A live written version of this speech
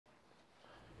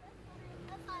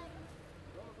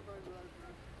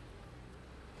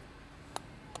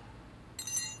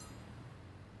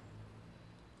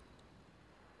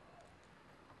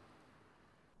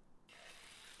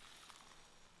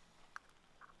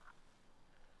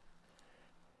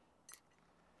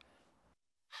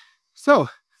So,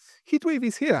 heatwave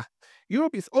is here.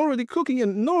 Europe is already cooking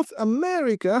and North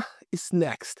America is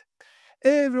next.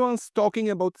 Everyone's talking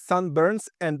about sunburns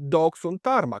and dogs on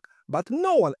tarmac, but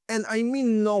no one, and I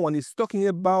mean no one, is talking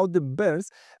about the burns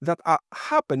that are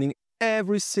happening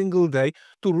every single day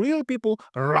to real people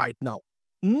right now.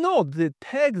 Not the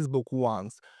textbook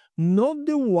ones, not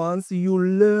the ones you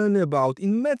learn about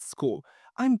in med school.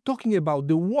 I'm talking about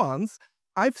the ones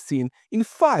I've seen in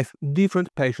 5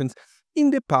 different patients in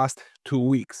the past 2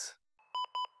 weeks.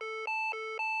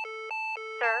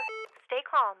 Sir, stay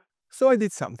calm. So I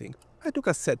did something. I took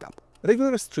a setup.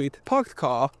 Regular street, parked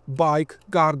car, bike,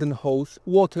 garden hose,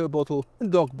 water bottle and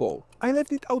dog bowl. I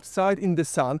left it outside in the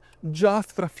sun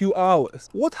just for a few hours.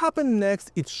 What happened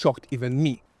next, it shocked even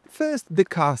me. First, the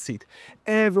car seat.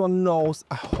 Everyone knows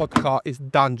a hot car is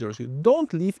dangerous. You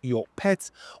don't leave your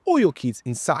pets or your kids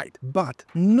inside. But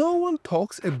no one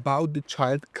talks about the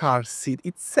child car seat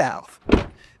itself.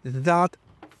 That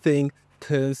thing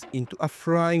turns into a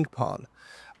frying pan.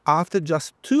 After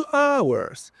just 2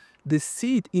 hours, the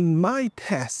seat in my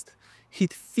test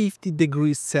hit 50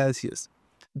 degrees Celsius.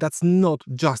 That's not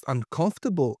just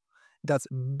uncomfortable, that's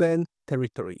burn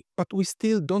territory. But we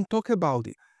still don't talk about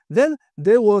it. Then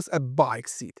there was a bike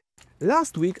seat.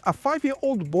 Last week, a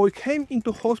 5-year-old boy came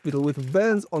into hospital with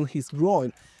burns on his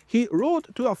groin. He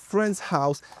rode to a friend's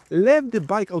house, left the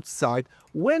bike outside,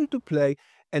 went to play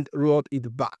and rode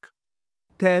it back.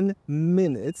 10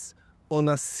 minutes on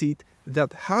a seat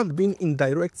that had been in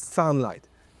direct sunlight.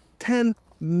 10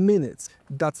 minutes.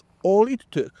 That's all it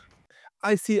took.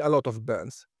 I see a lot of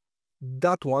burns.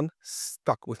 That one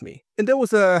stuck with me. And there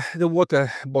was the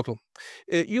water bottle.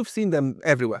 You've seen them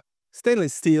everywhere.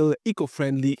 Stainless steel,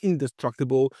 eco-friendly,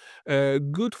 indestructible,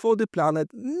 good for the planet,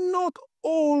 not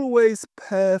always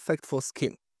perfect for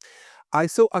skin. I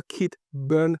saw a kid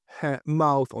burn her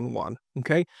mouth on one,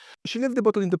 okay? She left the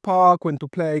bottle in the park, went to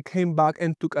play, came back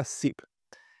and took a sip.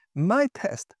 My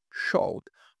test showed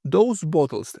those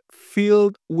bottles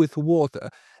filled with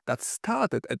water that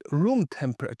started at room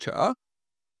temperature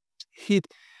hit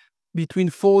between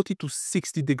 40 to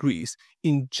 60 degrees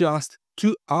in just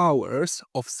 2 hours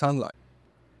of sunlight.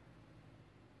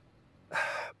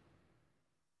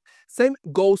 Same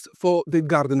goes for the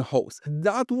garden hose.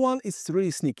 That one is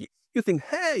really sneaky. You think,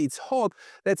 hey, it's hot,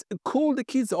 let's cool the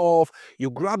kids off. You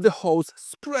grab the hose,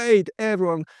 spray it,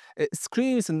 everyone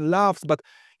screams and laughs. But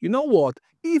you know what?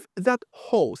 If that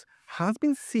hose has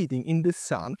been sitting in the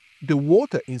sun, the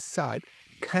water inside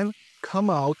can come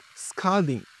out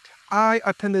scalding. I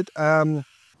attended a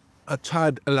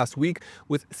child last week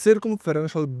with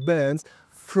circumferential burns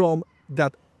from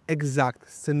that exact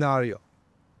scenario.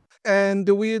 And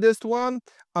the weirdest one,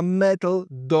 a metal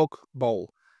dog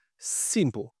bowl.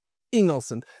 Simple,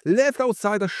 innocent, left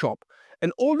outside a shop.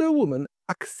 An older woman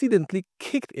accidentally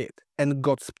kicked it and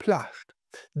got splashed.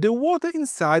 The water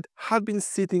inside had been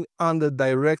sitting under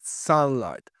direct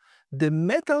sunlight. The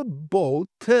metal bowl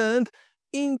turned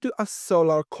into a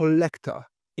solar collector.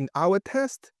 In our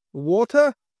test,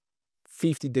 water,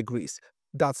 50 degrees.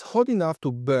 That's hot enough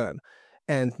to burn.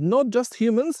 And not just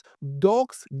humans,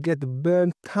 dogs get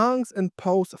burned tongues and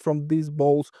paws from these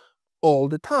bowls all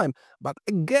the time. But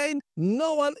again,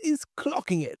 no one is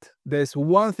clocking it. There's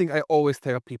one thing I always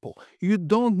tell people. You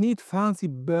don't need fancy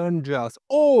burn gels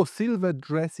or silver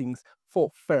dressings for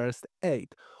first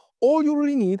aid. All you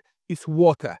really need is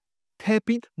water.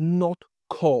 Tepid, not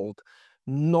cold,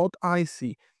 not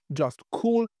icy. Just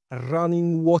cool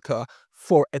running water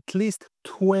for at least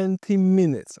 20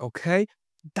 minutes, okay?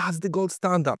 That's the gold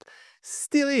standard.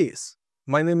 Still is.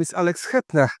 My name is Alex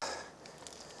Hepner.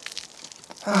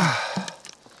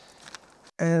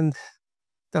 And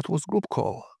that was group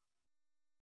call.